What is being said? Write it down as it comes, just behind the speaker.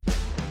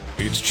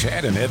It's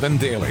Chad and Evan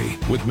Daily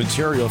with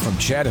material from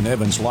Chad and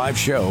Evan's live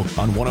show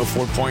on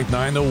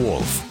 104.9 The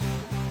Wolf.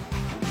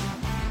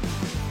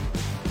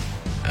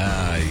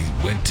 I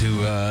went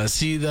to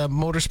see the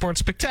Motorsport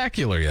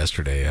Spectacular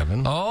yesterday,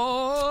 Evan.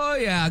 Oh,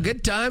 yeah.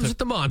 Good times with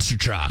the monster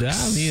trucks.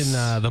 Yeah, me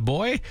and the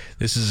boy.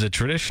 This is a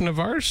tradition of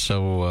ours,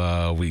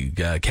 so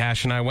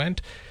Cash and I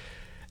went.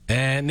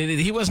 And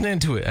he wasn't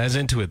into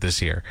it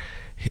this year.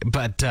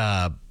 But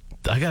I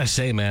got to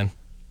say, man,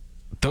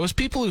 those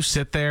people who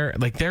sit there,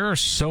 like, there are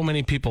so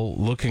many people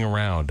looking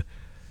around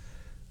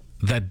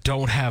that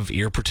don't have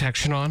ear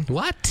protection on.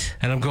 What?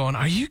 And I'm going,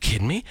 are you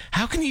kidding me?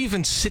 How can you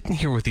even sit in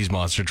here with these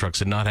monster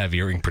trucks and not have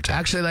hearing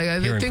protection? Actually,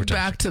 I think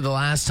back to the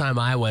last time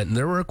I went, and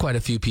there were quite a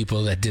few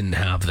people that didn't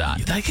have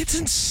that. Like, it's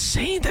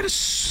insane. That is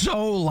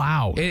so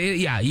loud.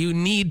 Yeah, you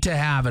need to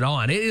have it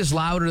on. It is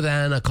louder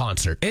than a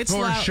concert. It's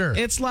for loud, sure.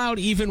 It's loud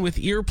even with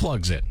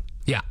earplugs in.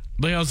 Yeah.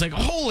 Like, I was like,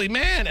 holy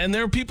man. And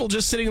there are people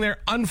just sitting there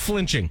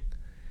unflinching.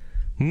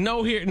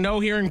 No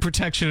hearing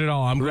protection at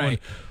all. I'm going,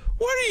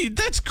 what are you?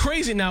 That's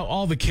crazy. Now,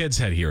 all the kids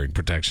had hearing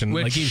protection.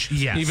 Which,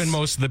 yes. Even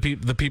most of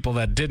the people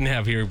that didn't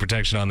have hearing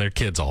protection on, their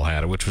kids all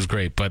had it, which was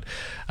great. But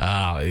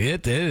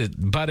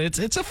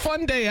it's a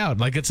fun day out.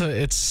 Like, it's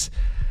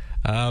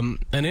an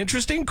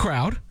interesting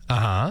crowd.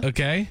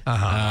 Okay.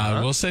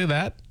 We'll say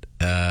that.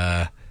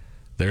 There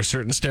are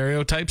certain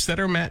stereotypes that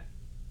are met.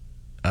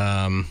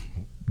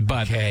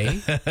 But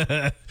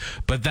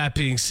but that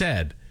being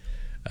said,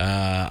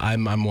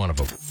 I'm one of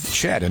them.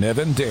 Chad and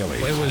Evan Daily.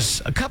 It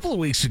was a couple of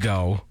weeks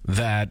ago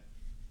that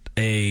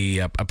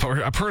a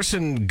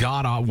person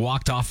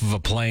walked off of a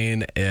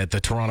plane at the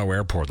Toronto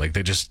airport. Like,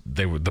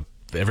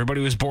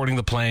 everybody was boarding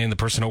the plane. The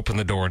person opened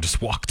the door and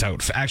just walked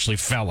out. Actually,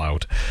 fell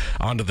out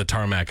onto the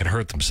tarmac and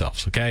hurt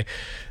themselves. Okay,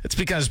 it's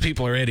because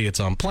people are idiots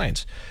on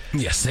planes.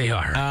 Yes, they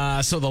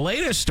are. So the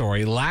latest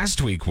story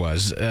last week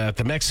was at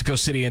the Mexico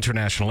City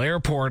International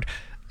Airport.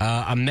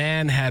 A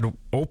man had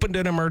opened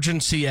an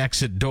emergency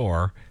exit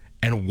door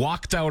and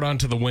walked out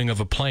onto the wing of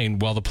a plane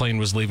while the plane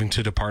was leaving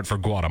to depart for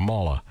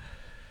Guatemala.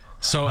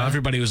 So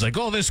everybody was like,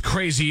 oh, this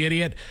crazy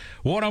idiot.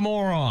 What a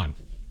moron.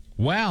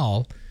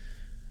 Well,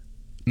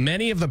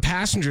 many of the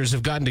passengers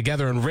have gotten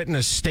together and written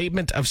a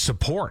statement of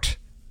support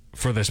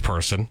for this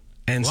person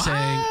and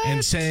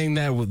saying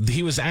that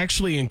he was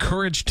actually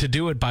encouraged to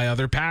do it by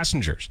other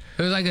passengers.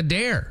 It was like a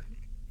dare.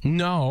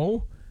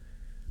 No.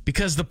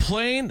 Because the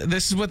plane,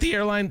 this is what the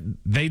airline,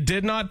 they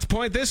did not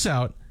point this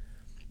out.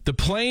 The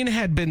plane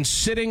had been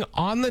sitting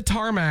on the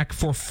tarmac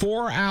for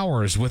 4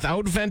 hours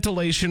without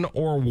ventilation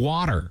or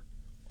water.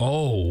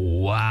 Oh,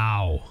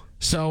 wow.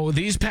 So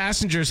these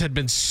passengers had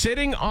been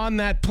sitting on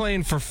that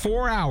plane for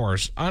 4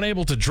 hours,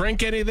 unable to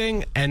drink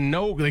anything, and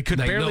they could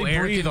barely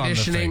breathe on the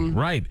thing.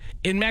 Right.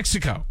 In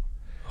Mexico.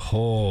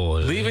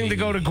 Holy. Leaving to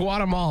go to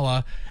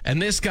Guatemala,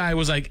 and this guy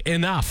was like,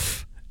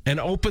 enough. And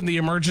opened the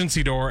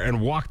emergency door and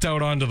walked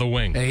out onto the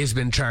wing. And he's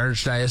been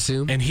charged, I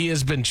assume? And he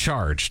has been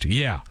charged,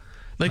 yeah.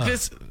 Like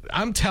this,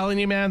 I'm telling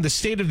you, man, the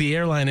state of the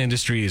airline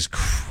industry is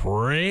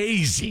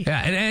crazy.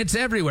 Yeah, and it's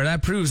everywhere.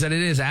 That proves that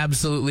it is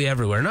absolutely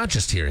everywhere. Not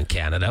just here in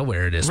Canada,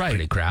 where it is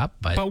pretty crap.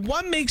 But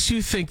what makes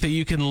you think that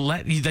you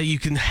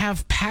can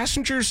have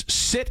passengers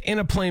sit in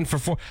a plane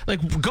for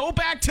go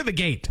back to the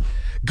gate.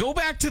 Go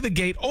back to the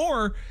gate,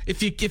 or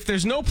if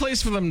there's no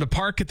place for them to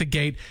park at the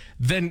gate,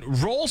 then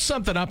roll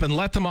something up and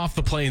let them off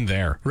the plane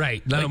there.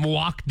 Right. Let them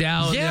walk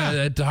down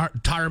the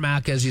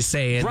tarmac, as you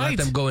say, and let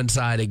them go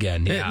inside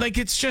again. Yeah.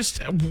 It's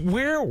just,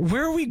 where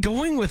are we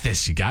going with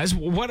this, you guys?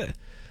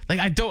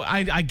 I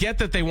get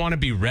that they want to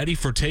be ready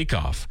for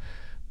takeoff,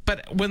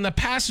 but when the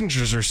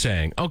passengers are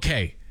saying,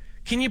 okay,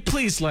 can you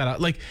please let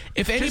out,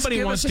 if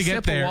anybody wants to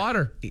get there,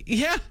 water.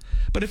 Yeah.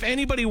 But if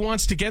anybody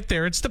wants to get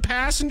there, it's the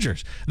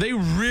passengers. They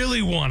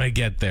really want to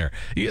get there.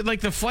 Like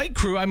the flight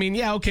crew, I mean,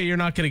 yeah, okay, you're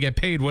not going to get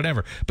paid,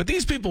 whatever. But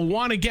these people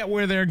want to get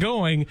where they're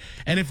going.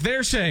 And if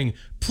they're saying,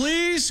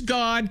 please,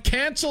 God,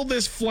 cancel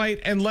this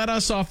flight and let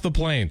us off the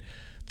plane,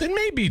 then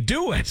maybe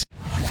do it.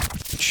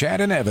 Chad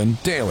and Evan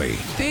Daily.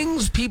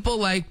 Things people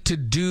like to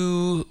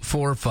do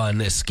for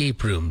fun.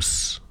 Escape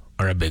rooms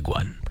are a big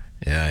one.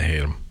 Yeah, I hate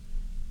them.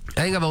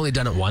 I think I've only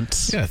done it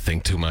once. Yeah,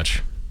 think too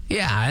much.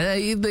 Yeah,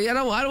 I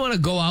don't want to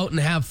go out and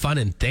have fun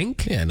and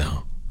think. Yeah,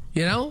 no.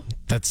 You know?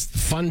 That's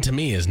fun to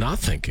me is not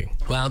thinking.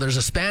 Well, there's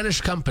a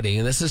Spanish company,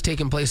 and this is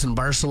taking place in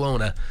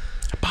Barcelona,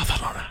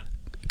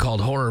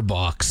 called Horror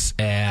Box.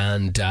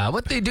 And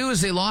what they do is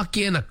they lock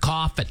you in a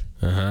coffin.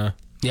 Uh-huh.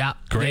 Yeah.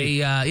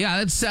 Great.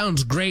 That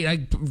sounds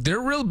great. They're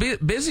real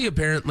busy,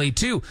 apparently,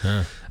 too.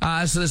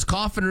 So this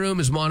coffin room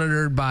is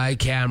monitored by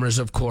cameras,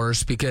 of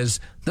course,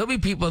 because there'll be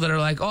people that are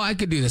like, oh, I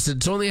could do this.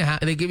 It's only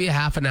they give you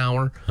half an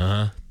hour.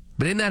 Uh-huh.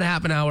 But in that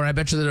half an hour, I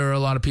bet you there are a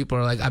lot of people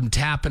who are like, I'm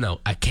tapping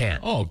out. I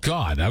can't. Oh,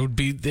 God. I would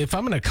be, if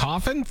I'm in a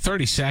coffin,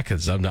 30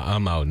 seconds,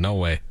 I'm out. No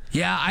way.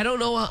 Yeah, I don't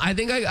know. I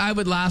think I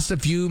would last a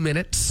few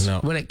minutes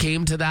when it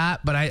came to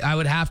that. But I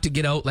would have to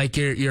get out, like,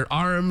 your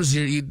arms.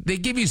 They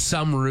give you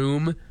some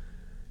room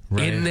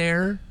in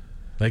there.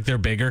 Like they're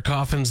bigger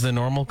coffins than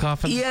normal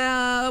coffins?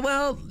 Yeah,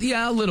 well,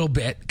 yeah, a little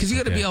bit. Because you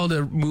got to be able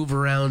to move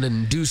around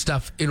and do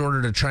stuff in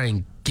order to try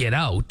and get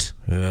out,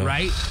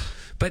 right?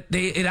 But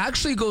it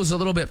actually goes a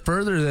little bit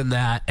further than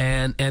that,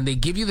 and they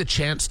give you the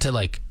chance to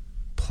like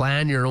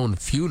plan your own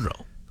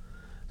funeral.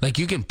 Like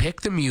you can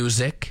pick the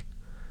music.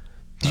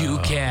 You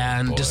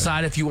can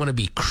decide if you want to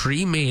be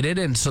cremated,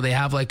 and so they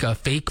have like a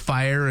fake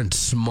fire and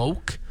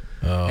smoke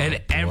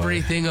and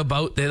everything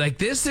about it. Like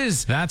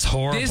that's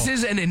horrible. This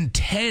is an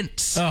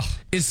intense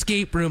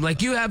escape room.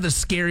 Like you have the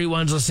scary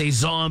ones, let's say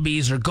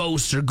zombies or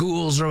ghosts or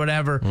ghouls or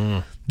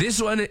whatever.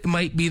 This one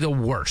might be the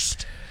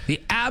worst,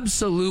 the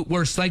absolute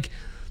worst. Like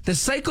the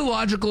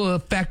psychological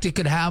effect it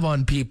could have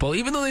on people,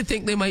 even though they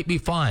think they might be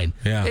fine.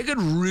 Yeah. It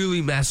could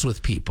really mess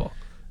with people.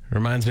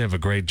 Reminds me of a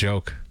great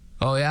joke.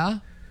 Oh yeah.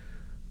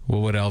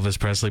 What would Elvis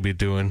Presley be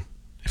doing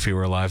if he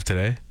were alive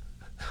today?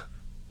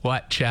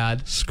 What,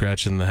 Chad?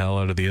 Scratching the hell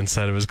out of the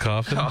inside of his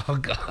coffin. Oh,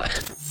 God.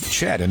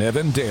 Chad and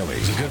Evan daily. It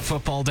was a good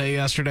football day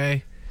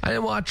yesterday. I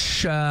didn't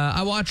watch.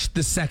 I watched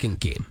the second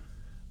game.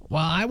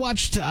 Well, I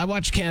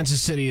watched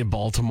Kansas City and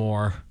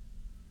Baltimore,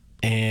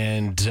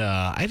 and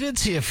I did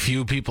see a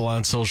few people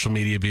on social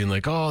media being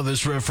like, "Oh,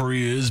 this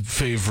referee is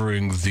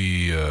favoring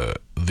the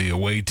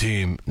away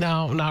team."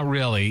 No, not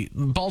really.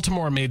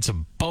 Baltimore made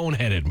some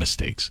boneheaded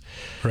mistakes.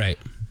 Right.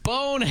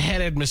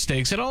 Boneheaded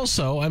mistakes. And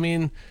also, I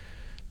mean,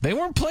 they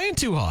weren't playing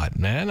too hot,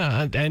 man.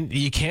 And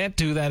you can't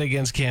do that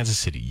against Kansas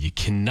City. You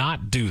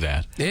cannot do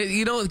that.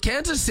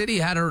 Kansas City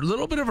had a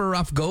little bit of a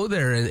rough go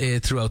there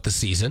throughout the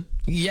season.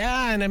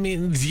 Yeah, and I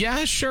mean,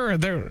 yeah, sure.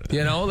 There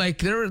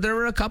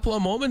were a couple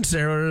of moments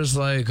there where it was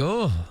like,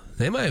 oh,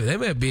 they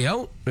might be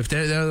out. If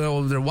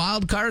they're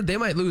wild card, they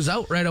might lose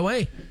out right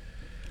away.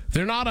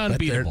 They're not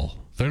unbeatable.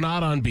 They're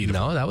not unbeatable.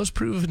 No, that was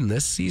proven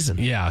this season.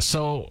 Yeah,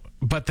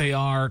 but they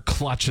are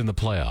clutch in the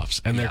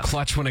playoffs, and they're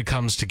clutch when it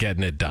comes to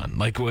getting it done.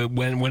 Like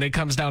when it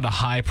comes down to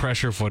high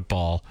pressure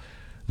football,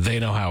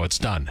 they know how it's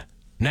done.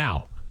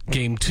 Now,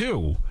 game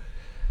 2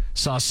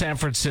 saw San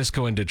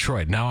Francisco and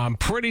Detroit. Now, I'm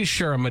pretty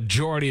sure a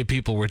majority of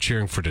people were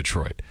cheering for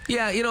Detroit.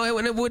 Yeah,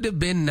 it would have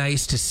been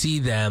nice to see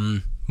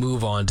them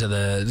move on to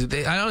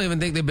I don't even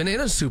think they've been in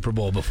a Super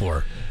Bowl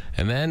before.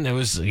 And then it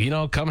was,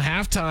 come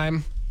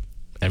halftime,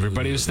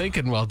 everybody was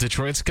thinking, well,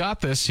 Detroit's got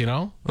this,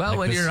 Well, like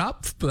when you're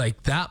up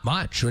like that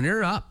much, when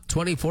you're up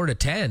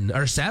 24-10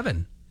 or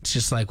 7, it's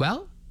just like,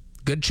 well,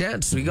 good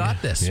chance we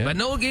got this. Yeah. But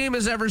no game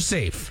is ever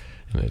safe.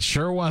 And it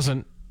sure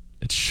wasn't.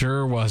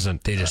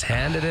 They just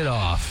handed it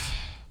off.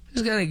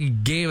 Just kind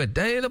of gave it.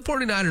 The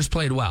 49ers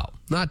played well,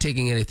 not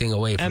taking anything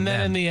away from them. And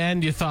then in the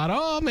end, you thought,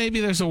 oh, maybe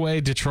there's a way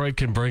Detroit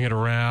can bring it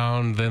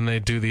around. Then they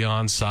do the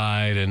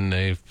onside and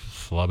they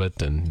flub it,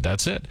 and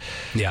that's it.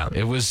 Yeah.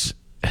 It was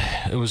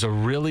a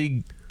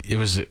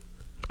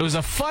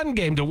fun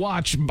game to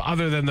watch,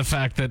 other than the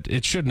fact that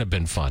it shouldn't have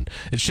been fun.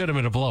 It should have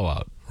been a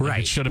blowout.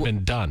 Right. It should have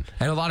been done.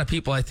 And a lot of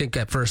people, I think,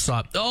 at first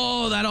thought,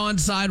 oh, that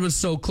onside was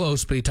so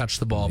close, but he touched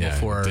the ball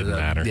before. It didn't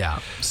matter. Yeah.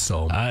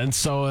 So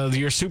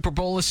your Super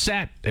Bowl is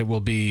set. It will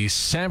be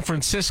San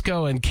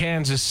Francisco and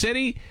Kansas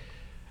City.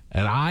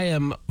 And I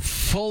am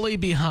fully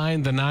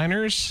behind the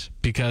Niners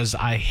because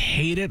I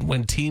hate it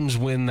when teams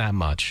win that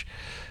much.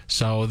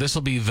 So this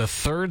will be the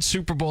third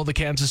Super Bowl the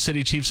Kansas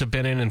City Chiefs have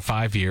been in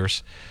 5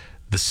 years,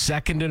 the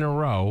second in a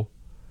row,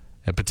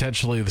 and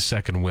potentially the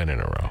second win in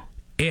a row.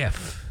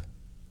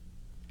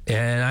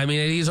 And I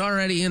mean, he's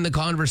already in the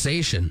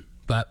conversation,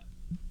 but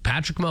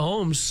Patrick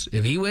Mahomes,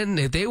 if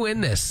they win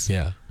this,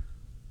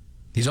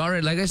 he's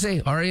already, like I say,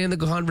 already in the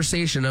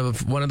conversation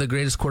of one of the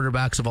greatest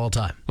quarterbacks of all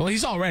time. Well,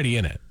 he's already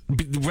in it.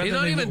 He's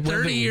not even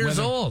 30 years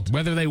old.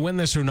 Whether they win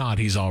this or not,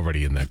 he's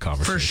already in that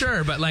conversation. For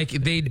sure, but like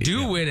if they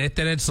do win it,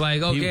 then it's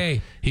like,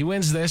 okay. He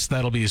wins this,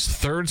 that'll be his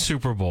third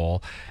Super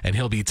Bowl, and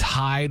he'll be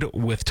tied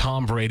with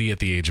Tom Brady at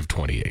the age of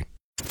 28.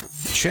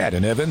 Chad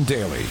and Evan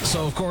daily.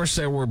 So, of course,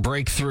 there were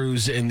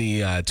breakthroughs in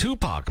the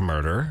Tupac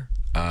murder.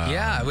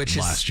 Which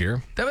last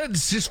year. That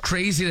was just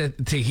crazy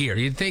to hear.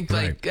 You'd think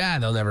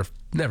they'll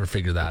never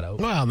figure that out.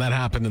 Well, that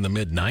happened in the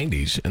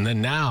mid-'90s. And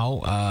then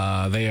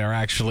now they are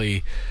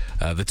actually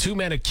the two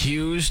men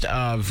accused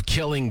of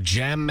killing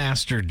Jam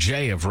Master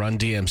Jay of Run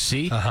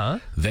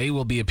DMC. They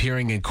will be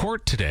appearing in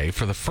court today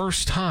for the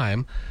first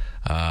time,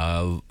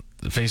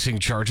 facing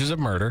charges of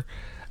murder.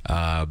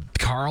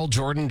 Carl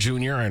Jordan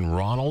Jr. and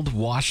Ronald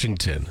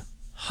Washington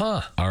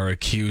are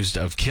accused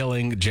of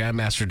killing Jam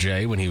Master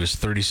Jay when he was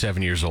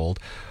 37 years old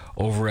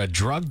over a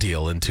drug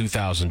deal in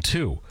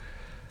 2002.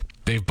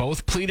 They've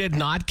both pleaded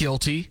not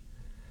guilty,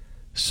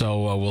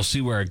 so we'll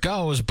see where it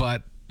goes.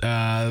 But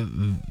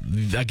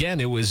again,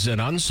 it was an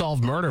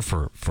unsolved murder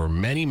for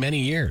many, many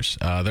years.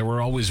 There were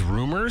always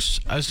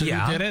rumors as to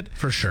who did it.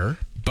 For sure.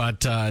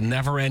 But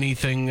never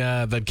anything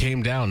that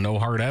came down, no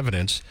hard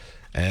evidence.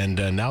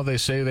 And now they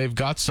say they've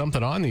got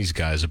something on these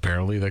guys,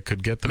 apparently, that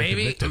could get them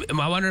convicted.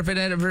 I wonder if it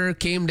ever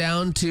came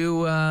down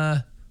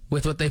to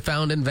with what they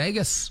found in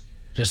Vegas.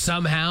 Just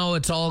somehow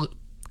it's all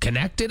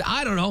connected.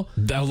 I don't know.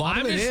 A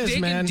lot of it is,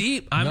 man.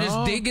 Deep. I'm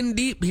just digging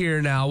deep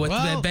here now with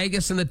the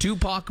Vegas and the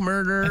Tupac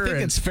murder. I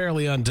think it's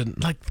fairly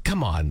like,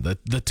 come on,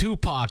 the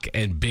Tupac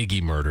and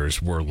Biggie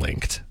murders were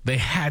linked. They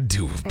had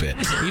to have been,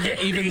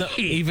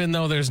 even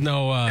though there's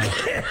no.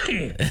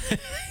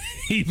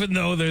 Even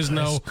though there's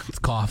no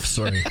cough.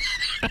 Sorry.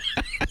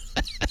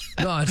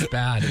 No, it's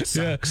bad. It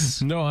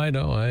sucks. No, I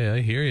know.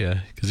 I hear you.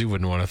 Because you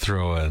wouldn't want to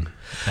throw an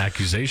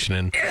accusation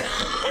in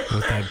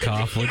with that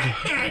cough, would you?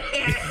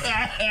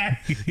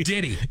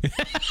 Did he?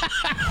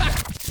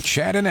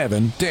 Chad and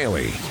Evan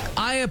daily.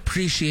 I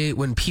appreciate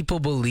when people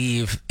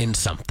believe in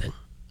something.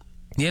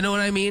 You know what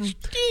I mean?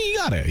 You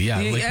got it. Yeah.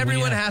 Like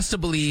Everyone has to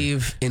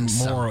believe in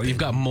something. You've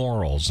got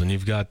morals, and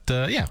you've got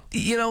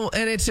You know,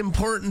 and it's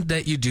important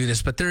that you do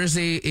this, but there is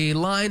a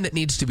line that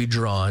needs to be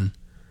drawn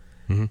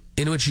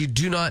in which you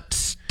do not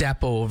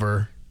step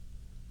over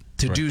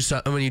to do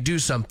something. When you do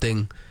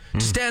something,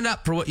 stand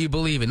up for what you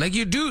believe in. Like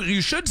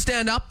you should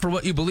stand up for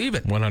what you believe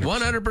in.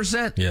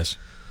 100%. Yes.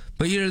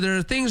 But there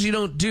are things you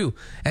don't do,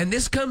 and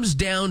this comes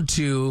down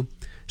to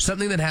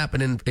something that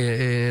happened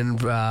in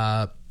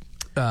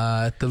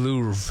at the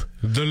Louvre.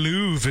 The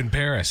Louvre in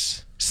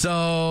Paris.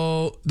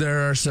 So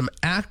there are some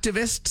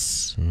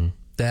activists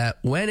that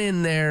went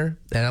in there,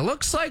 and it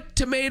looks like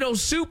tomato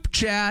soup,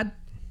 Chad.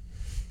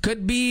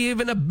 Could be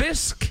even a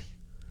bisque.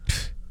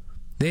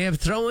 They have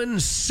thrown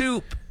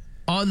soup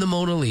on the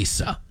Mona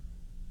Lisa.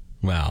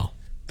 Well,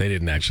 they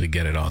didn't actually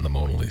get it on the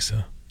Mona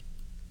Lisa.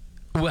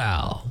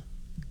 Well,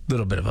 a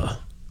little bit of a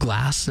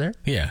glass there.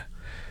 Yeah.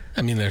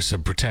 I mean, there's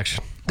some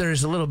protection.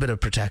 There's a little bit of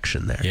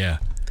protection there. Yeah.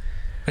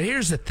 But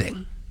here's the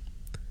thing.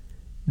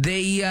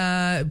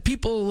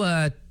 People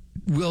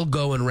will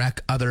go and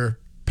wreck other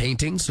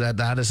paintings. That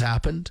has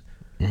happened.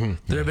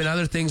 There have been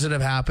other things that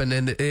have happened,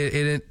 and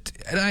and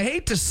I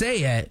hate to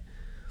say it,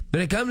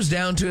 but it comes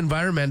down to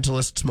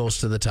environmentalists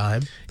most of the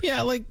time.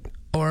 Yeah,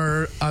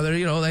 or other,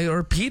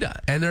 or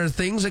PETA. And there are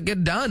things that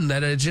get done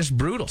that are just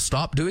brutal.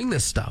 Stop doing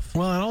this stuff.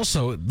 Well, and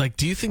also,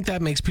 do you think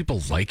that makes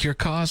people like your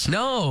cause?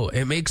 No,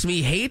 it makes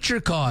me hate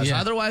your cause.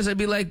 Yeah. Otherwise, I'd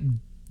be like,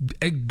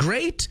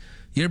 great.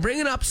 You're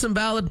bringing up some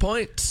valid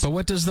points. But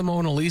what does the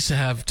Mona Lisa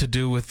have to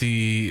do with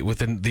the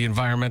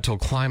environmental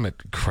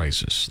climate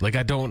crisis?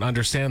 I don't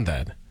understand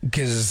that.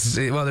 Because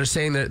they're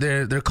saying that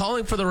they're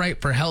calling for the right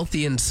for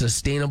healthy and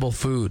sustainable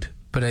food.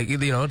 But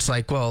it's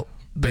like, well,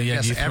 but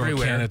yeah, you throw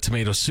everywhere. a can of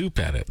tomato soup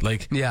at it.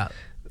 Yeah.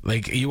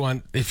 If you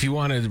want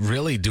to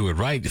really do it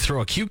right, you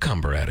throw a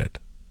cucumber at it,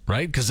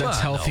 right? Because that's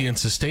healthy and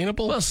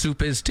sustainable. Well,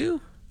 soup is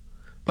too.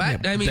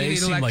 But Yeah, you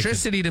need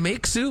electricity to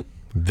make soup.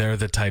 They're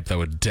the type that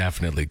would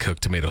definitely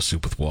cook tomato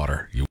soup with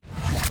water.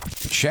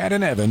 Chad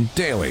and Evan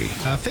daily.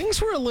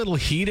 Things were a little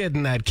heated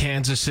in that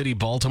Kansas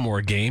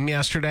City-Baltimore game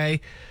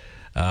yesterday.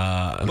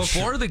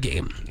 Before the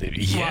game.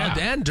 Yeah. Well,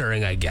 and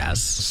during, I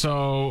guess.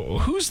 So,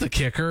 who's the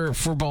kicker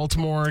for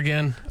Baltimore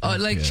again?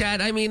 Chad,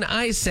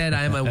 I said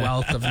I'm a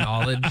wealth of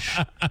knowledge.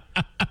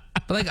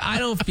 I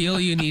don't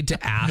feel you need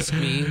to ask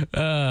me.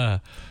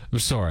 I'm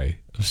sorry.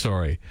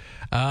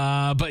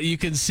 But you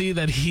can see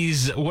that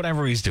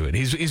whatever he's doing.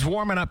 He's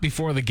warming up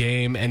before the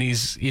game, and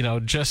he's,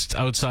 just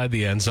outside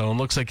the end zone.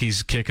 Looks like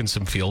he's kicking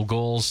some field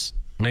goals,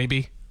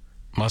 maybe.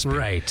 Must be.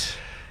 Right.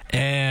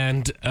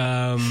 And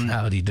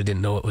you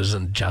didn't know it was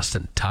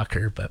Justin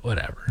Tucker, but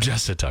whatever.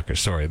 Justin Tucker,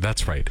 sorry,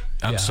 that's right.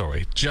 I'm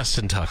sorry,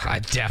 Justin Tucker. I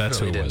definitely that's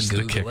who it was.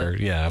 didn't the Google kicker.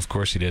 it. Yeah, of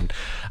course he didn't.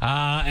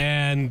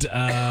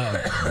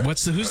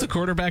 Who's the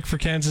quarterback for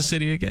Kansas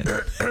City again?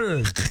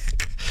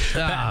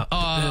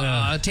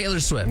 Taylor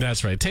Swift.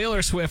 That's right.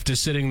 Taylor Swift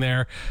is sitting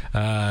there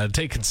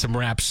taking some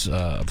reps.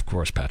 Of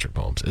course, Patrick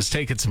Mahomes is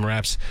taking some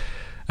reps,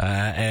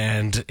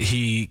 and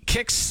he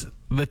kicks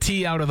the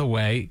tee out of the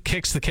way,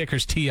 kicks the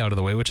kicker's tee out of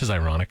the way, which is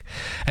ironic.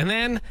 And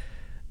then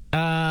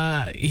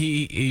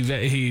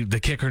the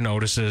kicker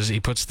notices,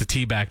 he puts the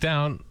tee back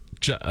down.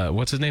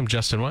 What's his name?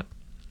 Justin what?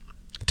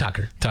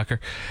 Tucker.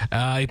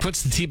 He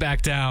puts the tee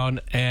back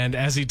down, and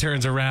as he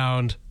turns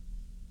around,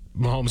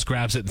 Mahomes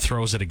grabs it and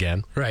throws it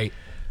again. Right.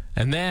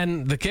 And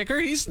then the kicker,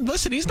 he's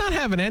not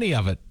having any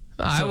of it.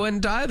 I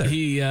wouldn't either.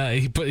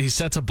 He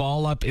sets a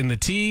ball up in the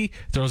tee,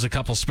 throws a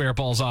couple spare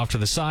balls off to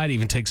the side,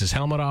 even takes his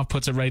helmet off,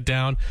 puts it right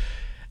down.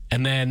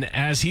 And then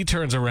as he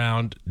turns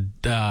around,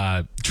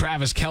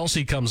 Travis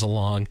Kelce comes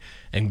along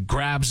and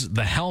grabs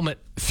the helmet,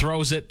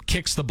 throws it,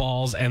 kicks the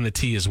balls and the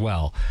tee as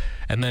well,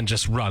 and then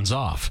just runs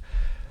off.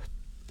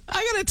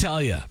 I got to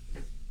tell you.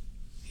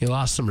 He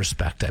lost some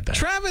respect, I bet.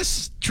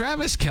 Travis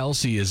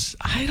Kelce is,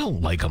 I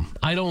don't like him.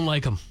 I don't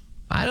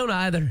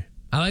either.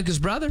 I like his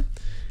brother.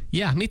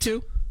 Yeah, me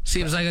too.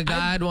 Seems like a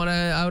guy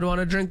I would want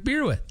to drink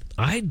beer with.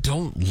 I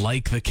don't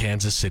like the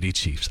Kansas City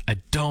Chiefs. I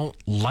don't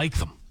like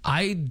them.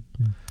 I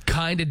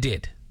kind of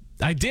did.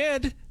 I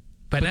did.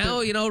 But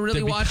now,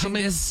 really watching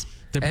this.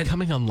 They're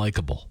becoming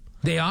unlikable.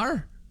 They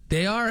are.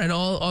 And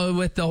all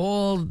with the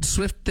whole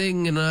Swift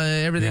thing and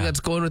everything that's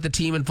going with the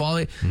team and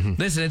following.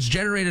 Listen, it's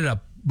generated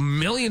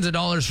millions of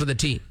dollars for the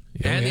team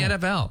and the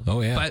NFL.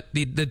 Oh, yeah. But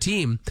the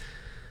team.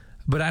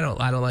 But I don't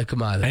like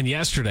them either. And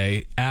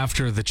yesterday,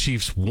 after the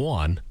Chiefs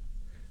won,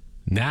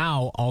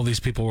 now all these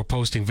people were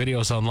posting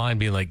videos online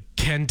being like,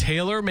 can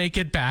Taylor make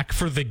it back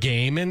for the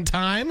game in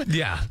time?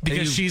 Yeah.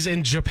 Because she's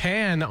in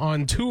Japan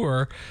on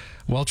tour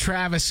while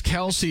Travis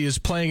Kelce is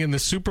playing in the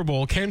Super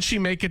Bowl. Can she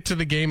make it to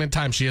the game in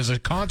time? She has a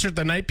concert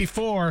the night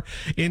before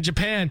in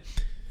Japan.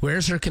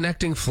 Where's her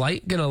connecting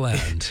flight going to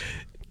land?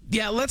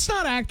 Yeah, let's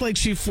not act like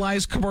she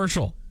flies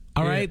commercial.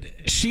 All right,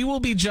 she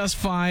will be just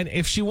fine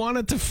if she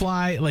wanted to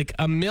fly like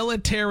a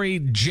military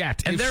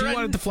jet. And if she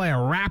wanted to fly a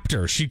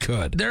Raptor, she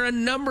could. They're a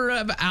number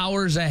of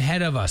hours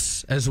ahead of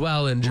us as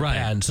well in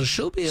Japan, so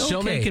she'll be okay.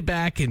 She'll make it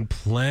back in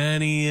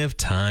plenty of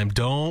time.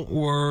 Don't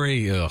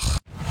worry. Ugh.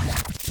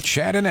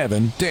 Chad and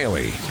Evan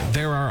daily.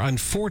 There are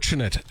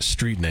unfortunate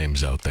street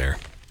names out there.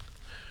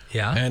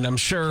 Yeah, and I'm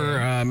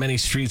sure many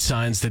street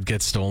signs that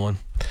get stolen.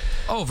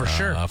 Oh, for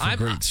sure. For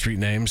great street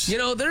names. You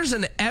know, there's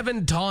an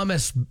Evan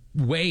Thomas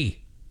Way.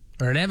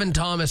 Or an Evan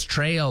Thomas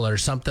Trail or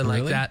something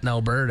like that in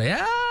Alberta.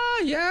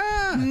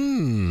 Yeah.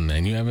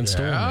 And you haven't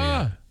stolen it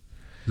yet?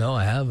 No,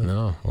 I haven't.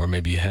 No, or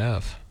maybe you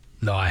have.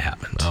 No, I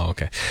haven't. Oh,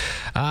 okay.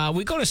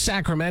 We go to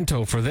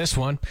Sacramento for this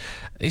one.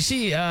 You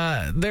see,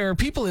 there are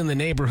people in the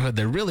neighborhood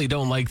that really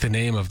don't like the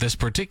name of this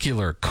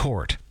particular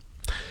court.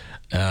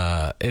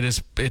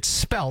 It's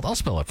spelled, I'll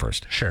spell it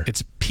first. Sure.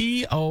 It's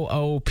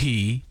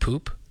P-O-O-P.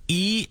 Poop.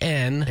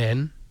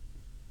 E-N.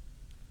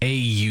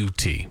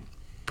 A-U-T.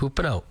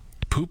 Pooping out.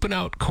 Pooping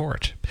out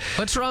court.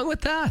 What's wrong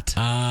with that?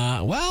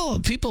 Well,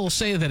 people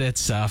say that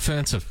it's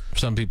offensive.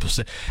 Some people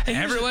say...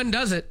 Everyone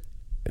does it.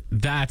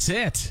 That's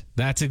it.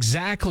 That's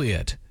exactly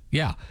it.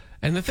 Yeah.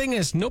 And the thing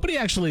is, nobody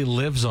actually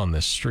lives on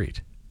this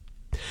street.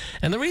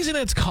 And the reason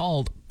it's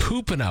called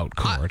Pooping Out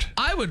Court...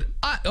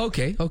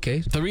 Okay.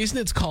 The reason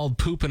it's called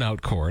Pooping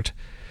Out Court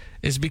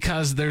is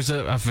because there's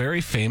a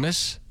very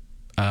famous...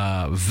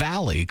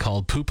 valley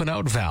called Pooping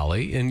Out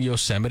Valley in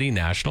Yosemite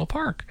National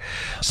Park.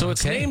 So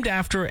it's named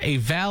after a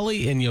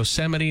valley in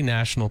Yosemite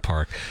National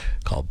Park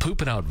called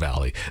Pooping Out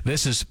Valley.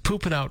 This is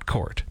Pooping Out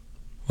Court.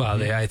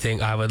 Well, I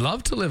think I would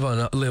love to live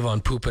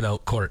on Pooping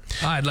Out Court.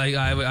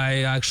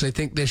 I actually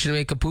think they should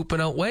make a Pooping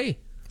Out Way.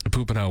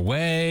 Pooping Out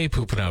Way,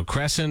 Pooping Out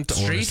Crescent,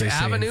 or as they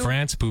say in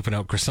France, Pooping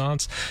Out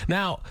Croissants.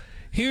 Now,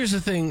 here's the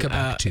thing.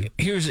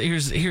 Here's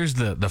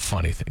the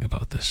funny thing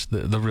about this.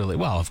 The really,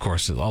 well, of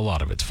course, a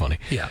lot of it's funny.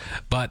 Yeah.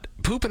 But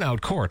Pooping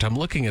Out Court, I'm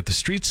looking at the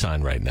street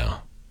sign right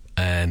now,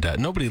 and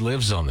nobody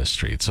lives on this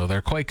street, so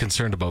they're quite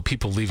concerned about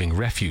people leaving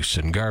refuse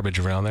and garbage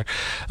around there.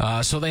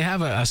 So they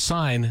have a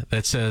sign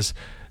that says,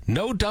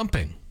 "No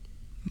dumping."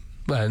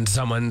 And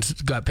someone's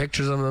got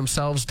pictures of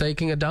themselves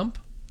taking a dump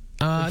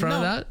in front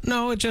of that?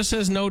 No, it just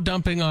says no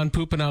dumping on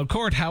Pooping Out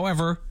Court.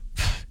 However,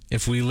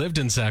 if we lived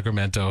in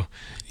Sacramento,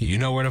 you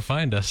know where to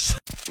find us.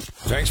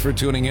 Thanks for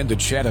tuning in to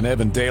Chad and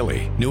Evan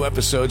Daily. New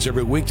episodes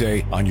every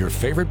weekday on your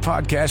favorite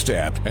podcast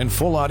app and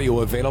full audio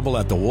available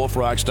at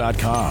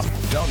thewolfrocks.com.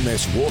 Don't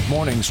miss Wolf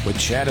Mornings with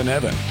Chad and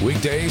Evan.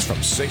 Weekdays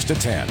from 6 to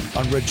 10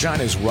 on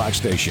Regina's Rock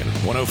Station,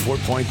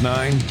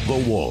 104.9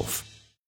 The Wolf.